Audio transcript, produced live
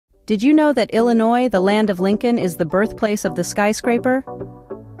Did you know that Illinois, the land of Lincoln, is the birthplace of the skyscraper?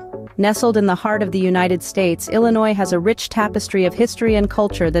 Nestled in the heart of the United States, Illinois has a rich tapestry of history and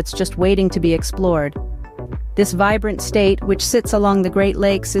culture that's just waiting to be explored. This vibrant state, which sits along the Great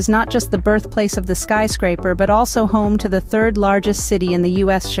Lakes, is not just the birthplace of the skyscraper but also home to the third largest city in the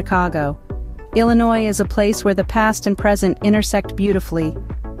U.S., Chicago. Illinois is a place where the past and present intersect beautifully.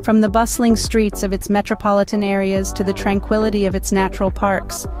 From the bustling streets of its metropolitan areas to the tranquility of its natural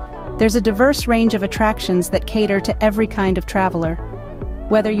parks, there's a diverse range of attractions that cater to every kind of traveler.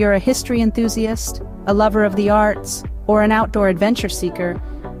 Whether you're a history enthusiast, a lover of the arts, or an outdoor adventure seeker,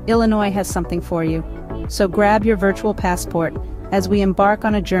 Illinois has something for you. So grab your virtual passport as we embark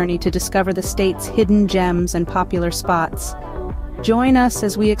on a journey to discover the state's hidden gems and popular spots. Join us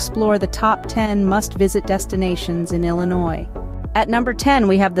as we explore the top 10 must-visit destinations in Illinois. At number 10,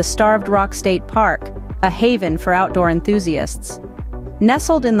 we have the Starved Rock State Park, a haven for outdoor enthusiasts.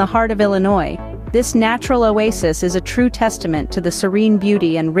 Nestled in the heart of Illinois, this natural oasis is a true testament to the serene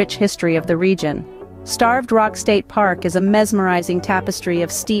beauty and rich history of the region. Starved Rock State Park is a mesmerizing tapestry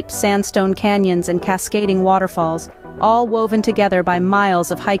of steep sandstone canyons and cascading waterfalls, all woven together by miles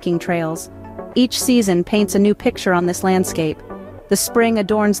of hiking trails. Each season paints a new picture on this landscape. The spring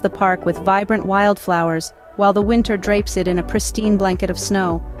adorns the park with vibrant wildflowers, while the winter drapes it in a pristine blanket of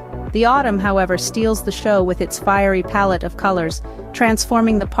snow. The autumn, however, steals the show with its fiery palette of colors,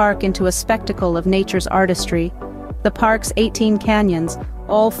 transforming the park into a spectacle of nature's artistry. The park's 18 canyons,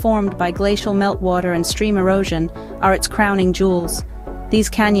 all formed by glacial meltwater and stream erosion, are its crowning jewels. These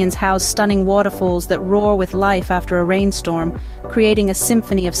canyons house stunning waterfalls that roar with life after a rainstorm, creating a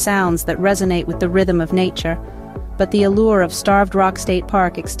symphony of sounds that resonate with the rhythm of nature. But the allure of Starved Rock State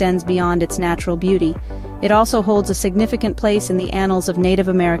Park extends beyond its natural beauty. It also holds a significant place in the annals of Native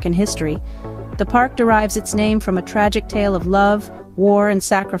American history. The park derives its name from a tragic tale of love, war, and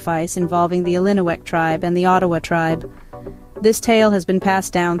sacrifice involving the Illiniwek tribe and the Ottawa tribe. This tale has been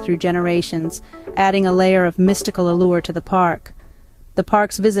passed down through generations, adding a layer of mystical allure to the park. The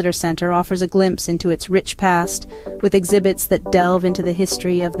park's visitor center offers a glimpse into its rich past, with exhibits that delve into the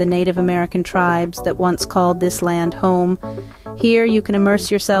history of the Native American tribes that once called this land home. Here you can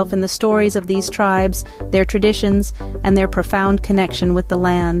immerse yourself in the stories of these tribes, their traditions, and their profound connection with the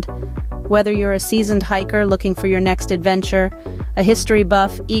land. Whether you're a seasoned hiker looking for your next adventure, a history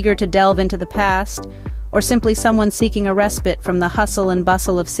buff eager to delve into the past, or simply someone seeking a respite from the hustle and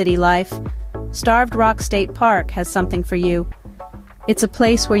bustle of city life, Starved Rock State Park has something for you. It's a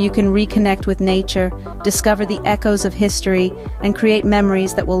place where you can reconnect with nature, discover the echoes of history, and create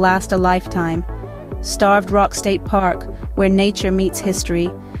memories that will last a lifetime. Starved Rock State Park, where nature meets history.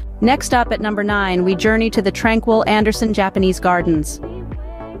 Next up at number 9, we journey to the tranquil Anderson Japanese Gardens.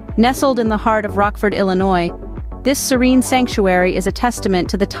 Nestled in the heart of Rockford, Illinois, this serene sanctuary is a testament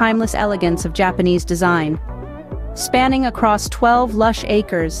to the timeless elegance of Japanese design. Spanning across 12 lush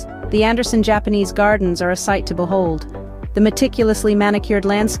acres, the Anderson Japanese Gardens are a sight to behold. The meticulously manicured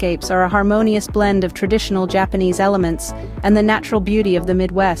landscapes are a harmonious blend of traditional Japanese elements and the natural beauty of the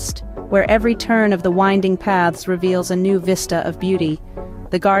Midwest, where every turn of the winding paths reveals a new vista of beauty.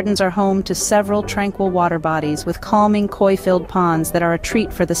 The gardens are home to several tranquil water bodies with calming koi-filled ponds that are a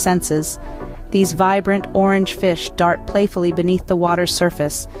treat for the senses. These vibrant orange fish dart playfully beneath the water's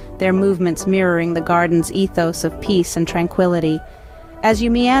surface, their movements mirroring the garden's ethos of peace and tranquility. As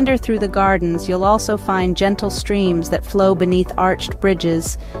you meander through the gardens, you'll also find gentle streams that flow beneath arched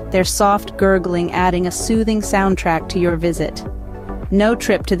bridges, their soft gurgling adding a soothing soundtrack to your visit. No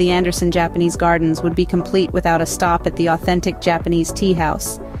trip to the Anderson Japanese Gardens would be complete without a stop at the authentic Japanese tea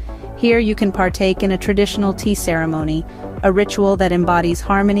house. Here you can partake in a traditional tea ceremony, a ritual that embodies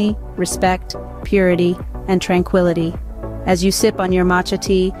harmony, respect, purity, and tranquility. As you sip on your matcha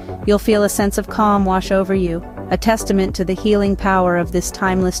tea, you'll feel a sense of calm wash over you, a testament to the healing power of this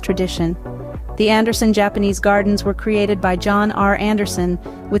timeless tradition. The Anderson Japanese Gardens were created by John R. Anderson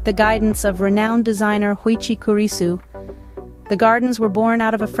with the guidance of renowned designer Hoichi Kurisu. The gardens were born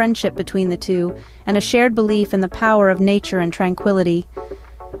out of a friendship between the two and a shared belief in the power of nature and tranquility.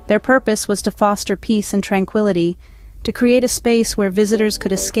 Their purpose was to foster peace and tranquility, to create a space where visitors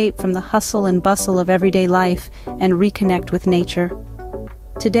could escape from the hustle and bustle of everyday life and reconnect with nature.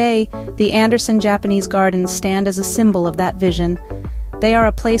 Today, the Anderson Japanese Gardens stand as a symbol of that vision. They are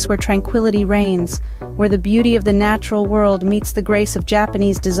a place where tranquility reigns, where the beauty of the natural world meets the grace of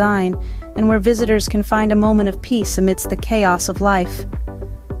Japanese design, and where visitors can find a moment of peace amidst the chaos of life.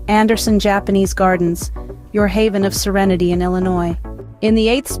 Anderson Japanese Gardens, your haven of serenity in Illinois. In the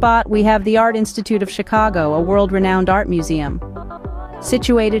 8th spot, we have the Art Institute of Chicago, a world-renowned art museum.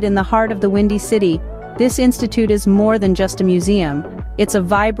 Situated in the heart of the Windy City, this institute is more than just a museum. It's a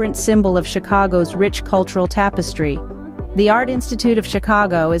vibrant symbol of Chicago's rich cultural tapestry. The Art Institute of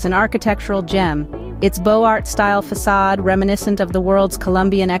Chicago is an architectural gem. Its Beaux Arts style facade, reminiscent of the World's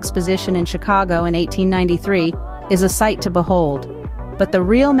Columbian Exposition in Chicago in 1893, is a sight to behold. But the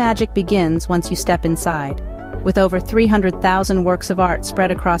real magic begins once you step inside. With over 300,000 works of art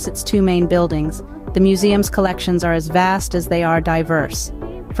spread across its two main buildings, the museum's collections are as vast as they are diverse.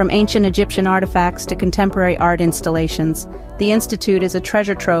 From ancient Egyptian artifacts to contemporary art installations, the Institute is a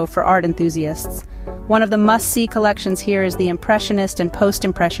treasure trove for art enthusiasts. One of the must-see collections here is the Impressionist and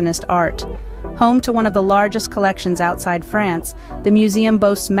Post-Impressionist art. Home to one of the largest collections outside France, the museum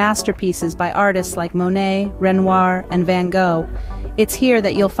boasts masterpieces by artists like Monet, Renoir, and Van Gogh. It's here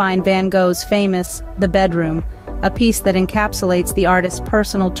that you'll find Van Gogh's famous The Bedroom, a piece that encapsulates the artist's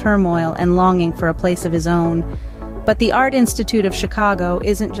personal turmoil and longing for a place of his own. But the Art Institute of Chicago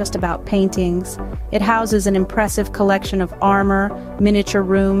isn't just about paintings. It houses an impressive collection of armor, miniature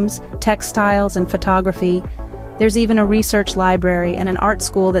rooms, textiles, and photography. There's even a research library and an art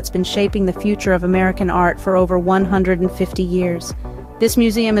school that's been shaping the future of American art for over 150 years. This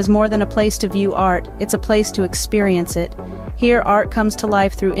museum is more than a place to view art, it's a place to experience it. Here, art comes to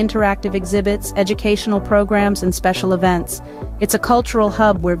life through interactive exhibits, educational programs, and special events. It's a cultural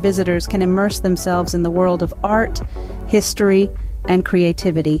hub where visitors can immerse themselves in the world of art, history, and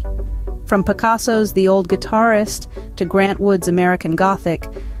creativity. From Picasso's The Old Guitarist to Grant Wood's American Gothic,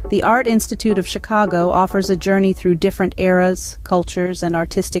 the Art Institute of Chicago offers a journey through different eras, cultures, and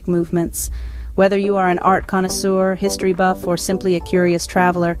artistic movements. Whether you are an art connoisseur, history buff, or simply a curious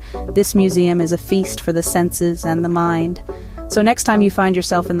traveler, this museum is a feast for the senses and the mind. So next time you find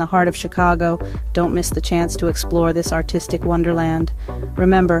yourself in the heart of Chicago, don't miss the chance to explore this artistic wonderland.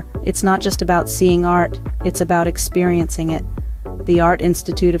 Remember, it's not just about seeing art, it's about experiencing it. The Art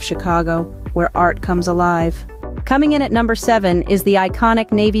Institute of Chicago, where art comes alive. Coming in at number 7 is the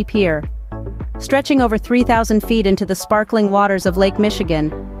iconic Navy Pier. Stretching over 3,000 feet into the sparkling waters of Lake Michigan,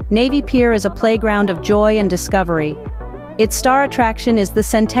 Navy Pier is a playground of joy and discovery. Its star attraction is the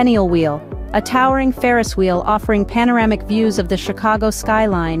Centennial Wheel, a towering Ferris wheel offering panoramic views of the Chicago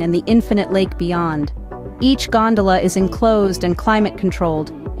skyline and the infinite lake beyond. Each gondola is enclosed and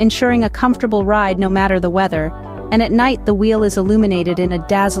climate-controlled, ensuring a comfortable ride no matter the weather, and at night the wheel is illuminated in a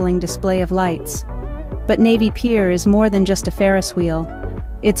dazzling display of lights. But Navy Pier is more than just a Ferris wheel.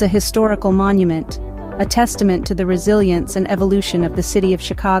 It's a historical monument, a testament to the resilience and evolution of the city of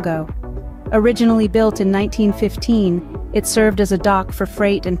Chicago. Originally built in 1915, it served as a dock for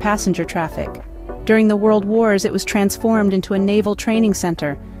freight and passenger traffic. During the World Wars, it was transformed into a naval training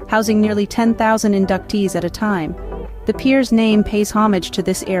center, housing nearly 10,000 inductees at a time. The pier's name pays homage to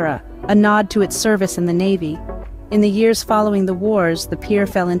this era, a nod to its service in the Navy. In the years following the wars, the pier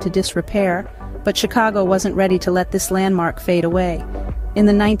fell into disrepair, but Chicago wasn't ready to let this landmark fade away. In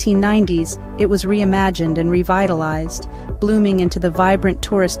the 1990s, it was reimagined and revitalized, blooming into the vibrant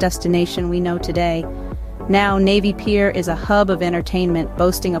tourist destination we know today. Now, Navy Pier is a hub of entertainment,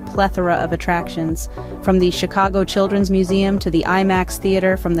 boasting a plethora of attractions. From the Chicago Children's Museum to the IMAX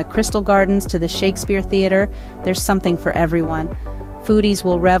Theater, from the Crystal Gardens to the Shakespeare Theater, there's something for everyone. Foodies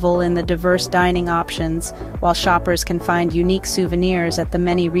will revel in the diverse dining options, while shoppers can find unique souvenirs at the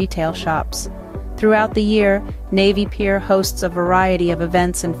many retail shops. Throughout the year, Navy Pier hosts a variety of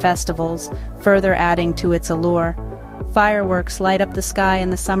events and festivals, further adding to its allure. Fireworks light up the sky in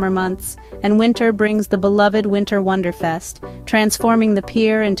the summer months, and winter brings the beloved Winter Wonderfest, transforming the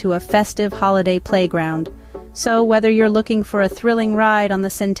pier into a festive holiday playground. So whether you're looking for a thrilling ride on the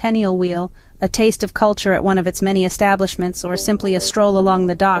Centennial Wheel, a taste of culture at one of its many establishments, or simply a stroll along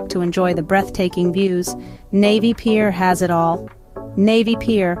the dock to enjoy the breathtaking views, Navy Pier has it all. Navy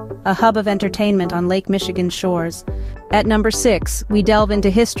Pier, a hub of entertainment on Lake Michigan's shores. At number 6, we delve into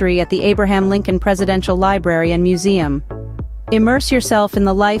history at the Abraham Lincoln Presidential Library and Museum. Immerse yourself in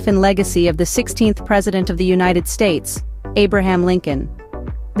the life and legacy of the 16th President of the United States, Abraham Lincoln.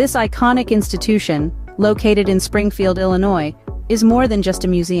 This iconic institution, located in Springfield, Illinois, is more than just a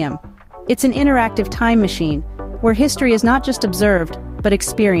museum. It's an interactive time machine, where history is not just observed, but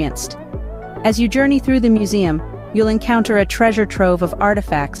experienced. As you journey through the museum, you'll encounter a treasure trove of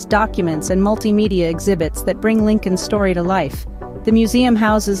artifacts, documents, and multimedia exhibits that bring Lincoln's story to life. The museum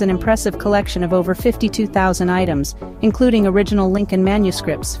houses an impressive collection of over 52,000 items, including original Lincoln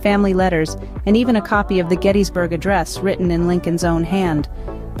manuscripts, family letters, and even a copy of the Gettysburg Address written in Lincoln's own hand.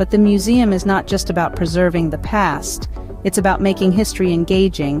 But the museum is not just about preserving the past, it's about making history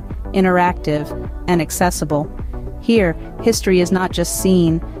engaging, interactive, and accessible. Here, history is not just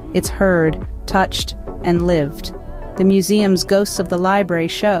seen, it's heard, touched, and lived. The museum's Ghosts of the Library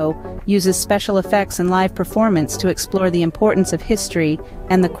show, uses special effects and live performance to explore the importance of history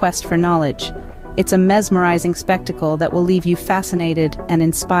and the quest for knowledge. It's a mesmerizing spectacle that will leave you fascinated and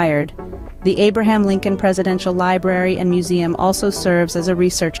inspired. The Abraham Lincoln Presidential Library and Museum also serves as a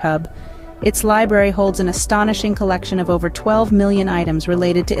research hub. Its library holds an astonishing collection of over 12 million items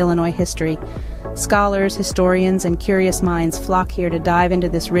related to Illinois history. Scholars, historians, and curious minds flock here to dive into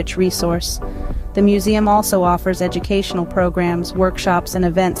this rich resource. The museum also offers educational programs, workshops, and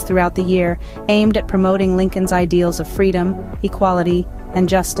events throughout the year aimed at promoting Lincoln's ideals of freedom, equality, and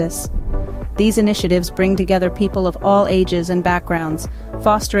justice. These initiatives bring together people of all ages and backgrounds,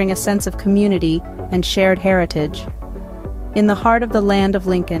 fostering a sense of community and shared heritage. In the heart of the land of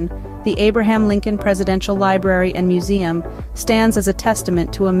Lincoln, the Abraham Lincoln Presidential Library and Museum stands as a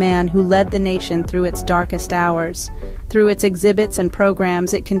testament to a man who led the nation through its darkest hours. Through its exhibits and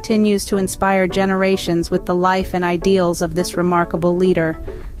programs, it continues to inspire generations with the life and ideals of this remarkable leader.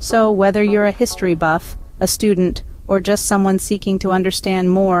 So, whether you're a history buff, a student, or just someone seeking to understand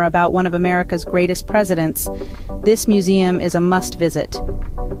more about one of America's greatest presidents, this museum is a must-visit.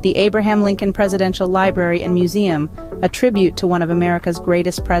 The Abraham Lincoln Presidential Library and Museum, a tribute to one of America's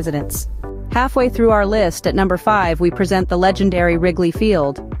greatest presidents. Halfway through our list, at number 5, we present the legendary Wrigley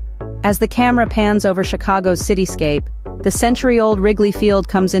Field. As the camera pans over Chicago's cityscape, the century-old Wrigley Field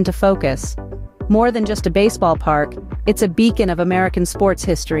comes into focus. More than just a baseball park, it's a beacon of American sports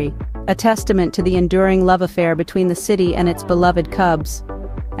history, a testament to the enduring love affair between the city and its beloved Cubs.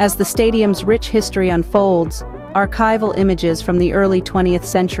 As the stadium's rich history unfolds, archival images from the early 20th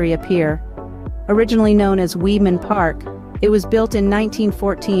century appear. Originally known as Weedman Park, it was built in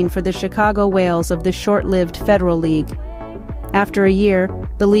 1914 for the Chicago Whales of the short-lived Federal League. After a year,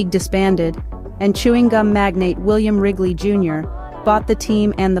 the league disbanded, and chewing gum magnate William Wrigley Jr. bought the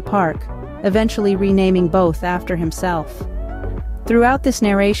team and the park, eventually renaming both after himself. Throughout this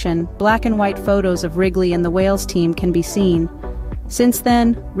narration, black and white photos of Wrigley and the Whales team can be seen. Since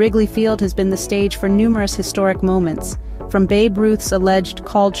then, Wrigley Field has been the stage for numerous historic moments, from Babe Ruth's alleged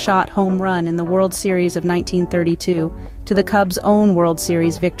called shot home run in the World Series of 1932 to the Cubs' own World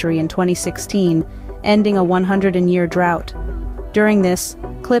Series victory in 2016, ending a 100-year drought. During this,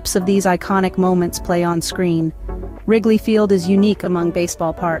 clips of these iconic moments play on screen. Wrigley Field is unique among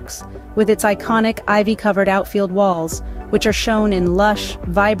baseball parks, with its iconic ivy-covered outfield walls, which are shown in lush,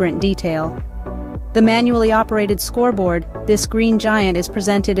 vibrant detail. The manually operated scoreboard, this green giant, is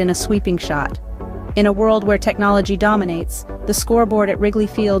presented in a sweeping shot. In a world where technology dominates, the scoreboard at Wrigley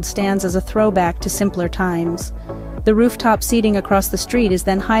Field stands as a throwback to simpler times. The rooftop seating across the street is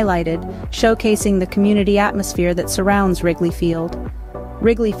then highlighted, showcasing the community atmosphere that surrounds Wrigley Field.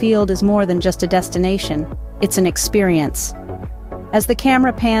 Wrigley Field is more than just a destination, it's an experience. As the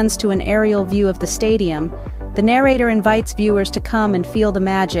camera pans to an aerial view of the stadium, the narrator invites viewers to come and feel the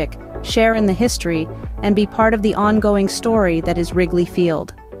magic, share in the history, and be part of the ongoing story that is Wrigley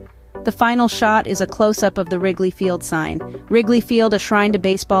Field. The final shot is a close-up of the Wrigley Field sign. Wrigley Field, a shrine to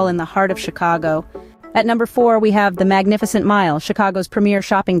baseball in the heart of Chicago. At number 4, we have the Magnificent Mile, Chicago's premier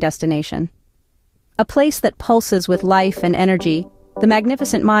shopping destination. A place that pulses with life and energy, the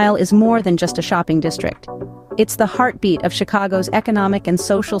Magnificent Mile is more than just a shopping district. It's the heartbeat of Chicago's economic and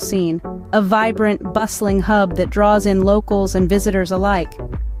social scene, a vibrant, bustling hub that draws in locals and visitors alike.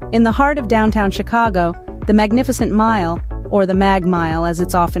 In the heart of downtown Chicago, the Magnificent Mile, or the Mag Mile as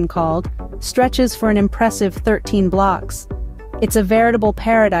it's often called, stretches for an impressive 13 blocks. It's a veritable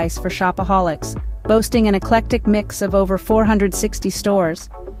paradise for shopaholics, boasting an eclectic mix of over 460 stores.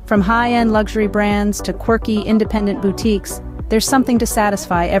 From high-end luxury brands to quirky independent boutiques, there's something to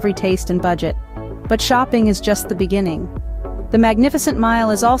satisfy every taste and budget. But shopping is just the beginning. The Magnificent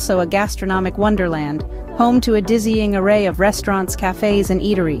Mile is also a gastronomic wonderland, home to a dizzying array of restaurants, cafes, and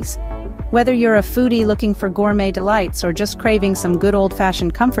eateries. Whether you're a foodie looking for gourmet delights or just craving some good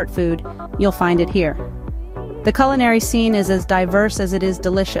old-fashioned comfort food, you'll find it here. The culinary scene is as diverse as it is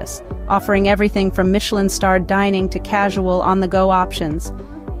delicious, offering everything from Michelin-starred dining to casual on-the-go options.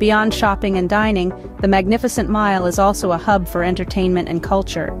 Beyond shopping and dining, the Magnificent Mile is also a hub for entertainment and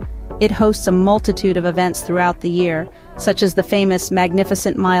culture. It hosts a multitude of events throughout the year, such as the famous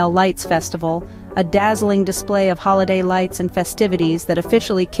Magnificent Mile Lights Festival, a dazzling display of holiday lights and festivities that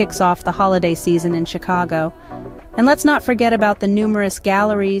officially kicks off the holiday season in Chicago. And let's not forget about the numerous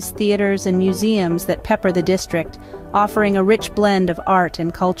galleries, theaters, and museums that pepper the district, offering a rich blend of art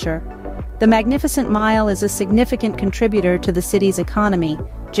and culture. The Magnificent Mile is a significant contributor to the city's economy,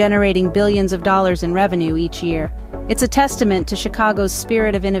 generating billions of dollars in revenue each year. It's a testament to Chicago's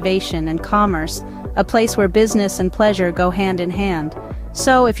spirit of innovation and commerce, a place where business and pleasure go hand in hand.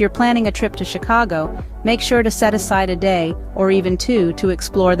 So if you're planning a trip to Chicago, make sure to set aside a day, or even two, to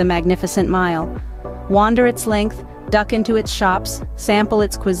explore the Magnificent Mile. Wander its length, duck into its shops, sample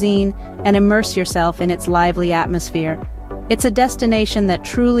its cuisine, and immerse yourself in its lively atmosphere. It's a destination that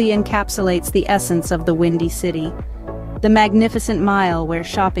truly encapsulates the essence of the Windy City. The Magnificent Mile, where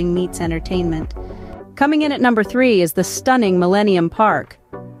shopping meets entertainment. Coming in at number 3 is the stunning Millennium Park.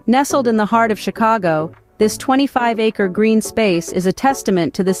 Nestled in the heart of Chicago, this 25-acre green space is a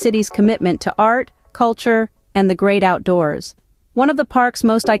testament to the city's commitment to art, culture, and the great outdoors. One of the park's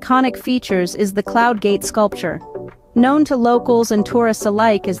most iconic features is the Cloud Gate sculpture. Known to locals and tourists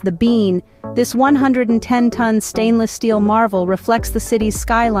alike as the Bean, this 110-ton stainless steel marvel reflects the city's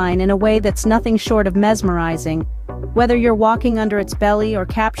skyline in a way that's nothing short of mesmerizing. Whether you're walking under its belly or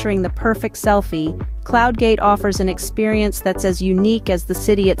capturing the perfect selfie, Cloud Gate offers an experience that's as unique as the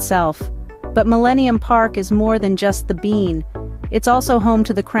city itself. But Millennium Park is more than just the Bean. It's also home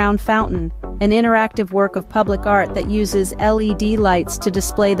to the Crown Fountain, an interactive work of public art that uses LED lights to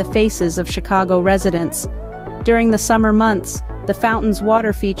display the faces of Chicago residents. During the summer months, the fountain's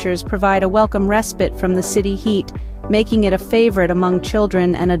water features provide a welcome respite from the city heat, making it a favorite among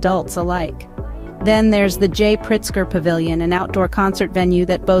children and adults alike. Then there's the J. Pritzker Pavilion, an outdoor concert venue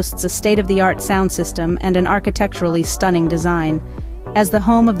that boasts a state-of-the-art sound system and an architecturally stunning design. As the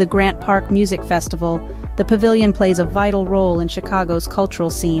home of the Grant Park Music Festival, the pavilion plays a vital role in Chicago's cultural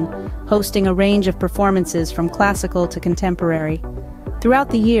scene, hosting a range of performances from classical to contemporary. Throughout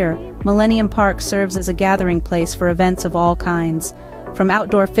the year, Millennium Park serves as a gathering place for events of all kinds. From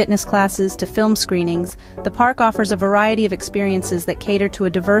outdoor fitness classes to film screenings, the park offers a variety of experiences that cater to a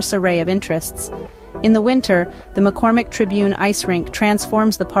diverse array of interests. In the winter, the McCormick Tribune ice rink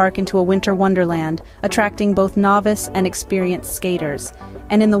transforms the park into a winter wonderland, attracting both novice and experienced skaters.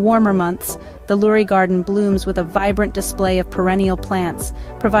 And in the warmer months, the Lurie Garden blooms with a vibrant display of perennial plants,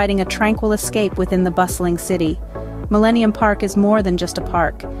 providing a tranquil escape within the bustling city. Millennium Park is more than just a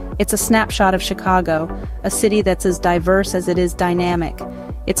park. It's a snapshot of Chicago, a city that's as diverse as it is dynamic.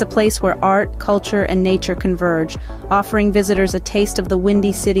 It's a place where art, culture, and nature converge, offering visitors a taste of the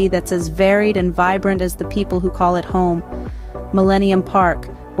Windy City that's as varied and vibrant as the people who call it home. Millennium Park,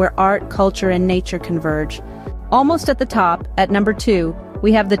 where art, culture, and nature converge. Almost at the top, at number 2,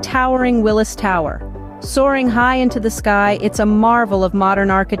 we have the towering Willis Tower. Soaring high into the sky, it's a marvel of modern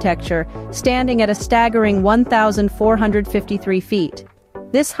architecture, standing at a staggering 1,453 feet.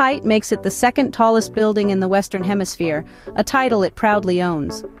 This height makes it the second tallest building in the Western Hemisphere, a title it proudly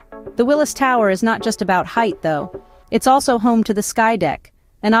owns. The Willis Tower is not just about height, though. It's also home to the Sky Deck,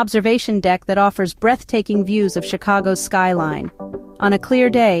 an observation deck that offers breathtaking views of Chicago's skyline. On a clear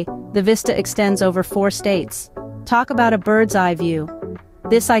day, the vista extends over 4 states. Talk about a bird's-eye view.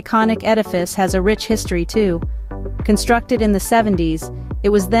 This iconic edifice has a rich history, too. Constructed in the 70s, it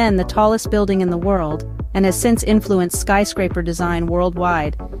was then the tallest building in the world, and has since influenced skyscraper design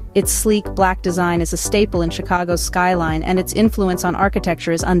worldwide. Its sleek black design is a staple in Chicago's skyline, and its influence on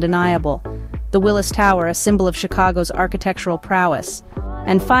architecture is undeniable. The Willis Tower, a symbol of Chicago's architectural prowess.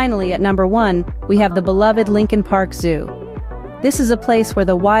 And finally, at number 1, we have the beloved Lincoln Park Zoo. This is a place where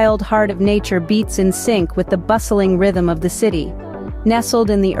the wild heart of nature beats in sync with the bustling rhythm of the city. Nestled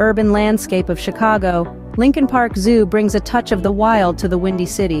in the urban landscape of Chicago, Lincoln Park Zoo brings a touch of the wild to the Windy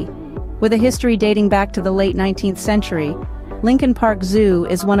City. With a history dating back to the late 19th century, Lincoln Park Zoo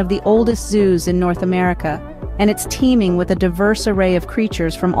is one of the oldest zoos in North America, and it's teeming with a diverse array of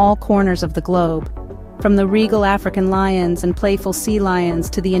creatures from all corners of the globe. From the regal African lions and playful sea lions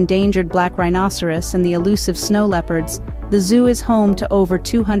to the endangered black rhinoceros and the elusive snow leopards, the zoo is home to over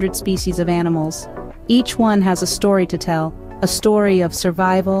 200 species of animals. Each one has a story to tell, a story of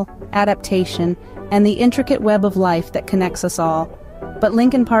survival, adaptation, and the intricate web of life that connects us all. But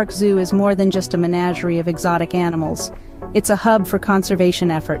Lincoln Park Zoo is more than just a menagerie of exotic animals. It's a hub for conservation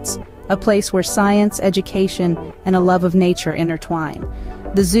efforts, a place where science, education, and a love of nature intertwine.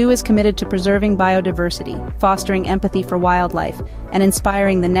 The zoo is committed to preserving biodiversity, fostering empathy for wildlife, and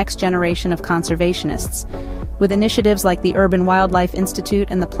inspiring the next generation of conservationists. With initiatives like the Urban Wildlife Institute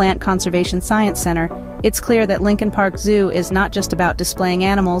and the Plant Conservation Science Center, it's clear that Lincoln Park Zoo is not just about displaying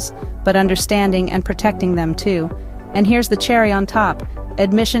animals, but understanding and protecting them too. And here's the cherry on top.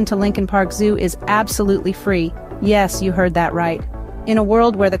 Admission to Lincoln Park Zoo is absolutely free. Yes, you heard that right. In a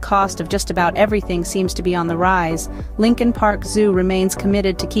world where the cost of just about everything seems to be on the rise, Lincoln Park Zoo remains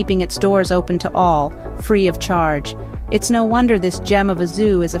committed to keeping its doors open to all, free of charge. It's no wonder this gem of a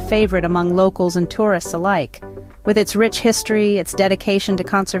zoo is a favorite among locals and tourists alike. With its rich history, its dedication to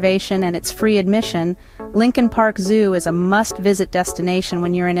conservation, and its free admission, Lincoln Park Zoo is a must-visit destination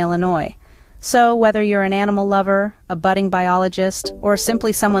when you're in Illinois. So, whether you're an animal lover, a budding biologist, or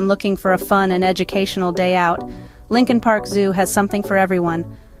simply someone looking for a fun and educational day out, Lincoln Park Zoo has something for everyone.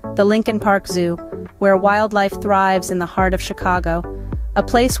 The Lincoln Park Zoo, where wildlife thrives in the heart of Chicago, a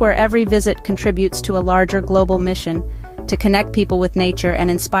place where every visit contributes to a larger global mission to connect people with nature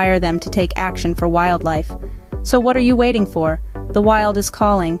and inspire them to take action for wildlife. So what are you waiting for? The wild is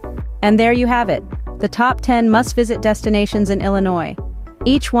calling. And there you have it, the top 10 must-visit destinations in Illinois.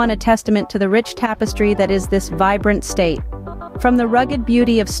 Each one a testament to the rich tapestry that is this vibrant state. From the rugged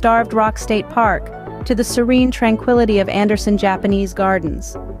beauty of Starved Rock State Park to the serene tranquility of Anderson Japanese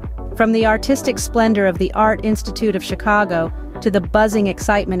Gardens. From the artistic splendor of the Art Institute of Chicago to the buzzing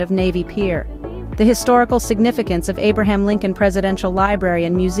excitement of Navy Pier. The historical significance of Abraham Lincoln Presidential Library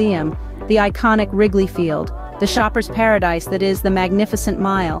and Museum, the iconic Wrigley Field, the shopper's paradise that is the Magnificent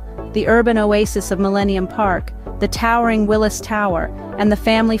Mile, the urban oasis of Millennium Park, the towering Willis Tower, and the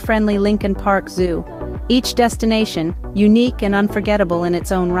family-friendly Lincoln Park Zoo. Each destination, unique and unforgettable in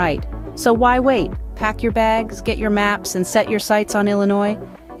its own right. So why wait? Pack your bags, get your maps, and set your sights on Illinois.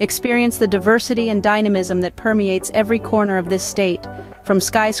 Experience the diversity and dynamism that permeates every corner of this state. From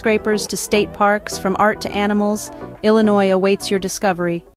skyscrapers to state parks, from art to animals, Illinois awaits your discovery.